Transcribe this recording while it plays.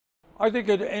I think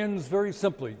it ends very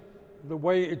simply the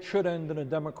way it should end in a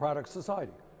democratic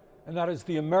society, and that is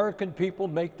the American people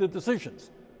make the decisions.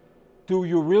 Do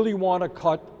you really want to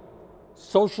cut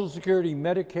Social Security,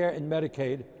 Medicare, and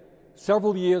Medicaid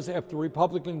several years after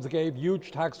Republicans gave huge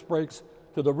tax breaks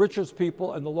to the richest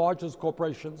people and the largest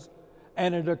corporations,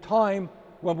 and at a time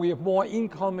when we have more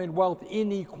income and wealth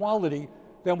inequality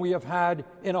than we have had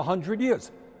in 100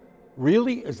 years?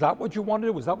 Really? Is that what you want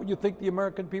to do? Is that what you think the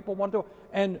American people want to do?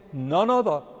 And none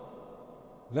other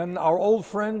than our old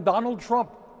friend Donald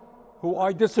Trump, who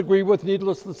I disagree with,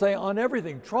 needless to say, on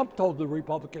everything. Trump told the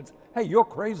Republicans, hey, you're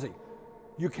crazy.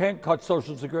 You can't cut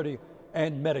Social Security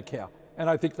and Medicare. And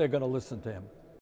I think they're going to listen to him.